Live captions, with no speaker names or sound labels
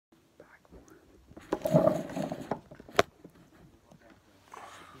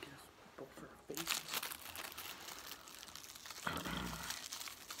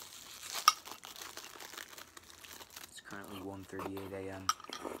9:38 a.m.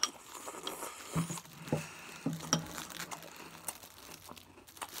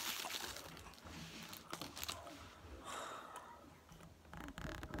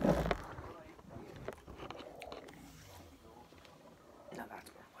 Now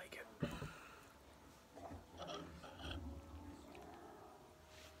that's more like it.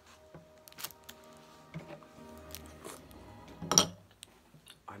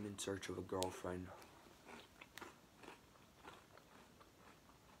 I'm in search of a girlfriend.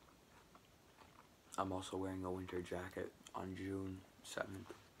 I'm also wearing a winter jacket on June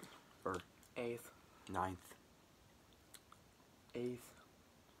 7th or 8th. 9th. 8th.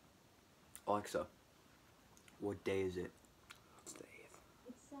 Alexa, what day is it? It's the 8th.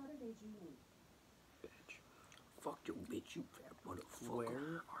 It's Saturday, June 8th. Bitch. Fuck you, bitch, you fat motherfucker.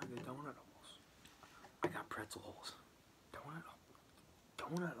 Where are the donut holes? I got pretzel holes.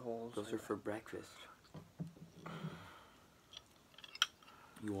 Donut holes? Those are for breakfast.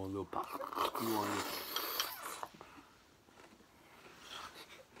 You want a little pop? You want a little...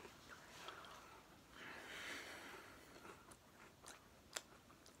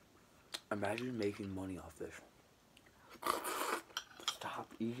 Imagine making money off this.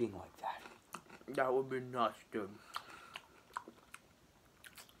 Stop eating like that. That would be nuts, dude.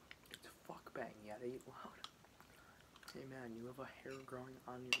 It's fuck bang, you gotta eat loud. Hey man, you have a hair growing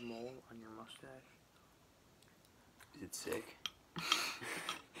on your mole, on your mustache. Is it sick?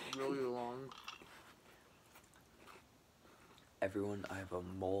 Really long. Everyone, I have a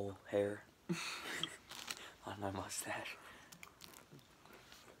mole hair on my mustache.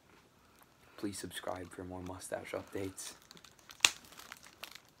 Please subscribe for more mustache updates.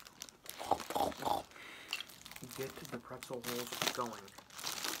 Get the pretzel holes going.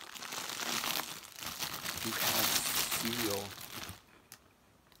 You have cereal.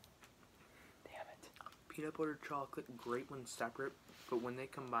 Damn it. Peanut butter chocolate, great when separate, but when they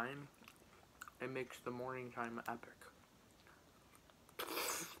combine, it makes the morning time epic.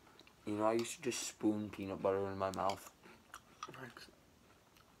 You know, I used to just spoon peanut butter in my mouth. It's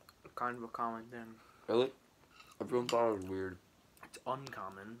kind of a common thing. Really? Everyone thought it was weird. It's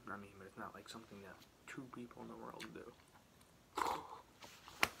uncommon, I mean, but it's not like something that 2 people in the world do.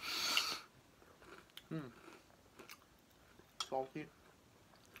 Salty?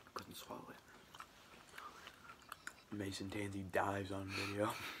 Couldn't swallow it. Mason Tansy dies on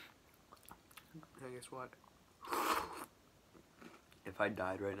video. And guess what? If I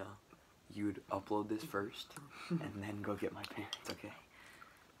died right now, you would upload this first and then go get my parents, okay?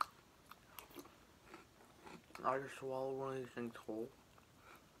 I just swallowed one of these things whole.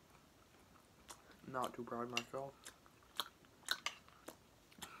 Not too proud of myself.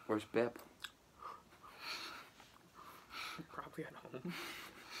 Where's Bip? Probably at home.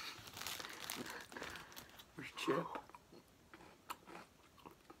 Where's Chip?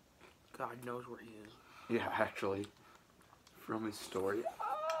 God knows where he is. Yeah, actually. From his story.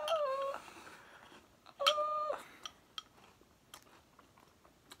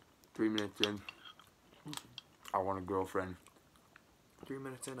 3 minutes in. I want a girlfriend. 3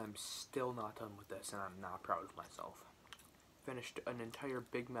 minutes in, I'm still not done with this, and I'm not proud of myself. Finished an entire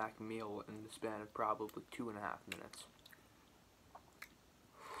Big Mac meal in the span of probably 2.5 minutes.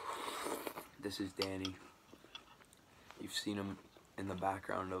 This is Danny. You've seen him in the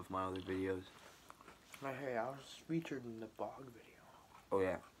background of my other videos. Hey, I was featured in the bog video. Oh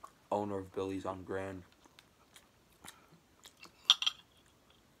yeah, owner of Billy's on Grand.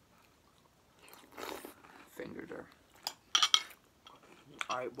 Fingers are.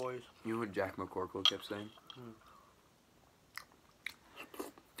 Alright, boys. You know what Jack McCorkle kept saying?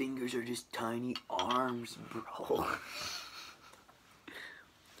 Fingers are just tiny arms, bro.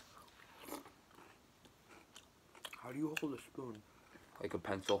 How do you hold a spoon? Like a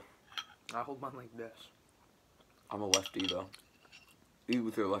pencil. I hold mine like this. I'm a lefty though. Eat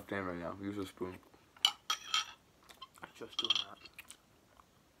with your left hand right now. Use a spoon. I'm just doing that.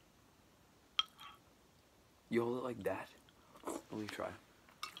 You hold it like that? Let me try.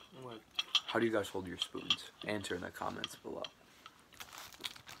 What? How do you guys hold your spoons? Answer in the comments below.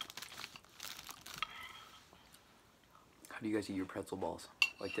 How do you guys eat your pretzel balls?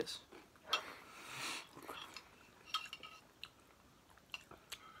 Like this?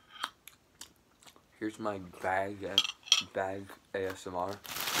 Here's my bag ASMR.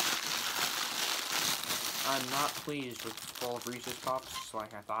 I'm not pleased with full of Reese's Puffs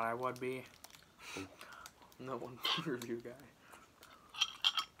like I thought I would be. No one review guy.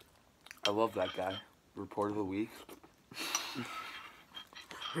 I love that guy. Report of the week.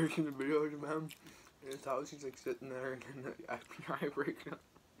 Here's in the videos of him in his house. He's like sitting there and then the FBI breaks up.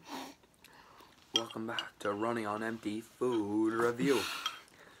 Welcome Welcome back to Running on Empty Food Review.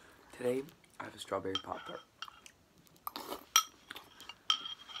 Today, I have a strawberry Pop-Tart.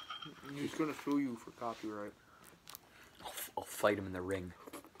 He's gonna sue you for copyright. I'll fight him in the ring.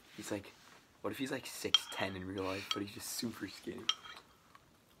 He's like, what if he's like 6'10" in real life, but he's just super skinny?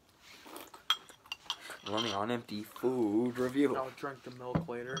 Running on Empty Food Review. I'll drink the milk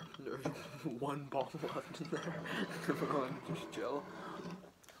later. There's one ball left in there. Everyone just chill.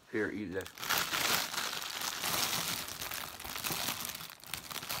 Here, eat this.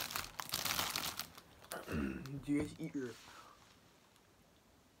 Do you guys eat your...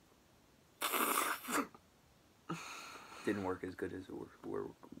 Didn't work as good as it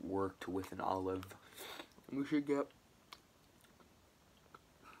worked with an olive. We should get...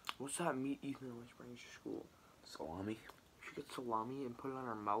 What's that meat Ethan always brings to school? Salami. We should get salami and put it on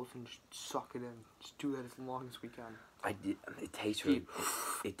our mouth and just suck it in. Just do that as long as we can. I did. It tastes really.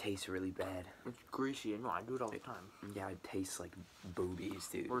 It tastes really bad. It's greasy. No, I do it all the time. Yeah, it tastes like boobies,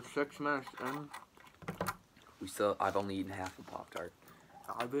 dude. We're 6 minutes in. I've only eaten half a Pop-Tart.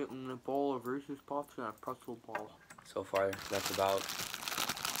 I've eaten a bowl of Reese's Puffs and a pretzel ball. So far, that's about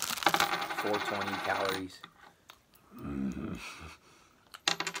 420 calories.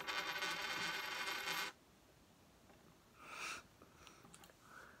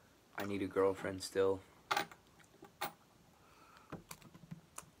 I need a girlfriend still.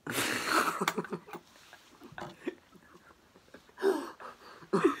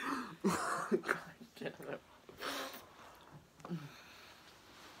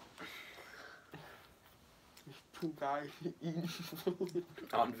 Two guys eating food.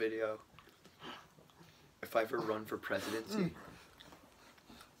 On video. If I ever run for presidency.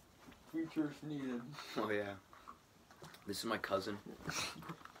 Features needed. Oh yeah. This is my cousin.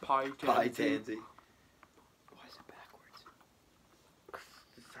 Pie Tansy. Pie Tansy. Why is it backwards?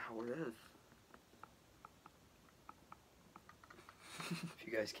 This is how it is. If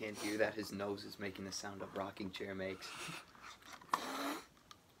you guys can't hear that, his nose is making the sound a rocking chair makes.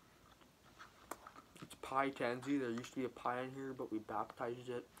 It's Pie Tansy. There used to be a pie in here, but we baptized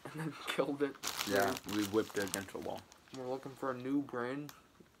it and then killed it. Yeah, we whipped it against the wall. We're looking for a new brand.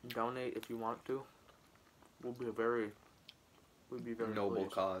 Donate if you want to. We'd be very Noble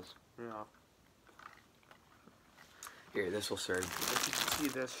pleased. cause. Yeah. Here, this will serve. If you can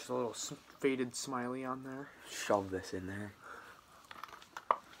see this little faded smiley on there, Shove this in there.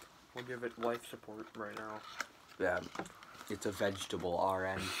 we'll give it life support right now. Yeah, it's a vegetable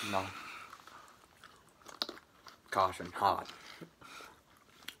RN. No. Caution, hot.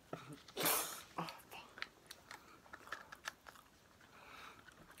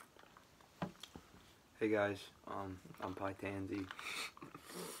 Hey guys, I'm Pie Tansy.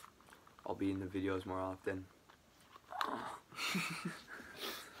 I'll be in the videos more often.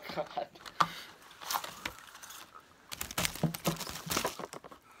 God.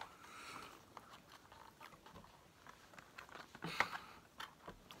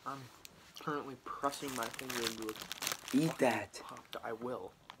 I'm currently pressing my finger into a Eat that. pop. I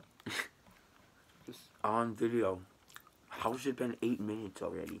will. Just On video. How's it been 8 minutes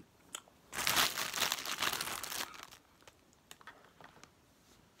already?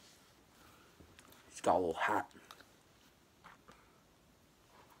 It's got a little hot.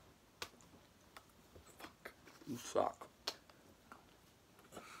 Fuck. You suck.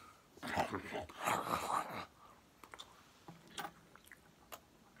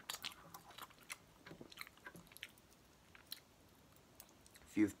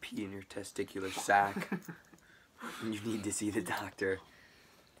 If you have pee in your testicular sac, you need to see the doctor.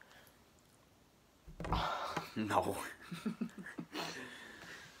 No.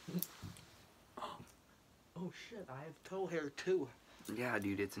 oh shit! I have toe hair too. Yeah,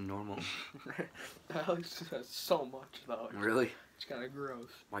 dude, it's normal. Alex has so much though. Really? It's kind of gross.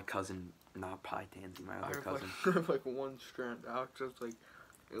 My cousin, not Pie Tansy, my other cousin. I have like one strand. Alex has like,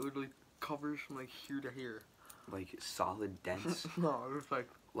 it literally covers from like here to here. Like solid dense? No, it was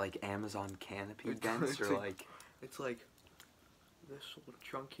like Amazon canopy It's- dense, it's or like- like it's like this little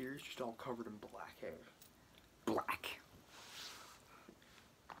chunk here is just all covered in black hair. black?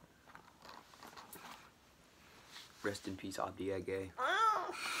 Rest in peace, Gay.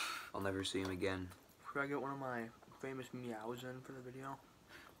 I'll never see him again. Should I get one of my famous meows in for the video?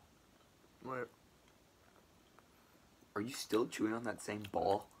 What? Are you still chewing on that same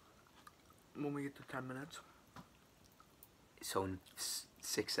ball? When we get to 10 minutes. So in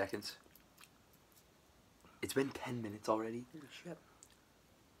 6 seconds. It's been 10 minutes already. Holy shit.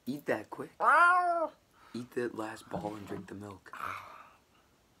 Eat that quick. Eat the last ball and drink the milk.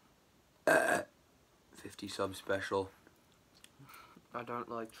 50 sub special. I don't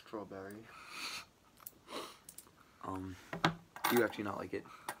like strawberry. Do you actually not like it?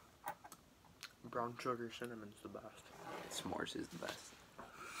 Brown sugar cinnamon's the best. S'mores is the best.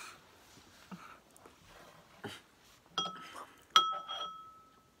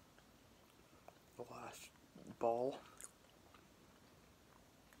 The last ball.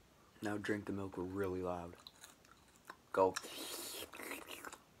 Now drink the milk really loud. Go.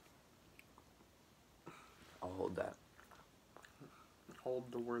 I'll hold that.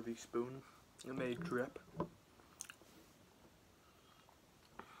 Hold the worthy spoon. It may drip.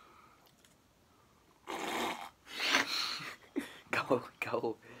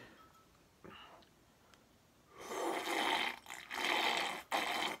 Go.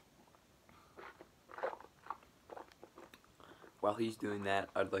 While he's doing that,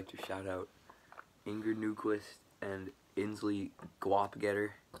 I'd like to shout out Ingrid Newquist and Inslee Guapgetter.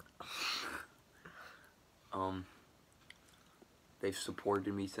 They've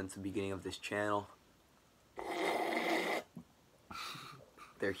supported me since the beginning of this channel.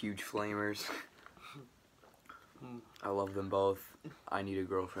 They're huge flamers. I love them both. I need a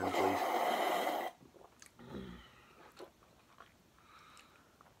girlfriend, please.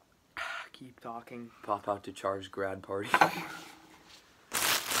 Keep talking. Pop out to Char's grad party.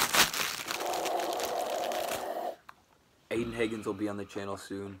 Aiden Higgins will be on the channel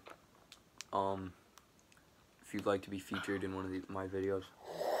soon. If you'd like to be featured in one of my videos,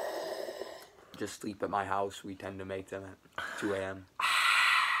 just sleep at my house. We tend to make them at 2 a.m.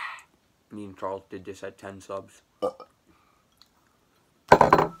 Me and Charles did this at 10 subs. Ow.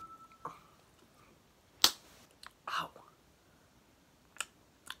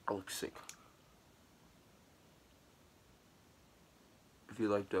 I look sick. If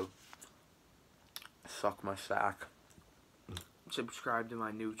you'd like to suck my sack, Subscribe to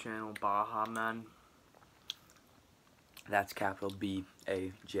my new channel, Baja Man. that's capital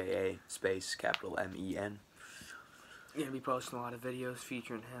B-A-J-A space capital M-E-N. Gonna be posting a lot of videos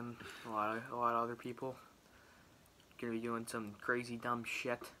featuring him, a lot of other people. Gonna be doing some crazy dumb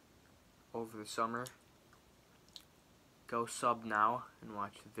shit over the summer. Go sub now and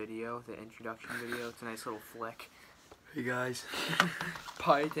watch the video, the introduction video. It's a nice little flick. Hey guys.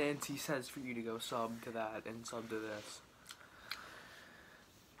 Pi Dancy says for you to go sub to that and sub to this.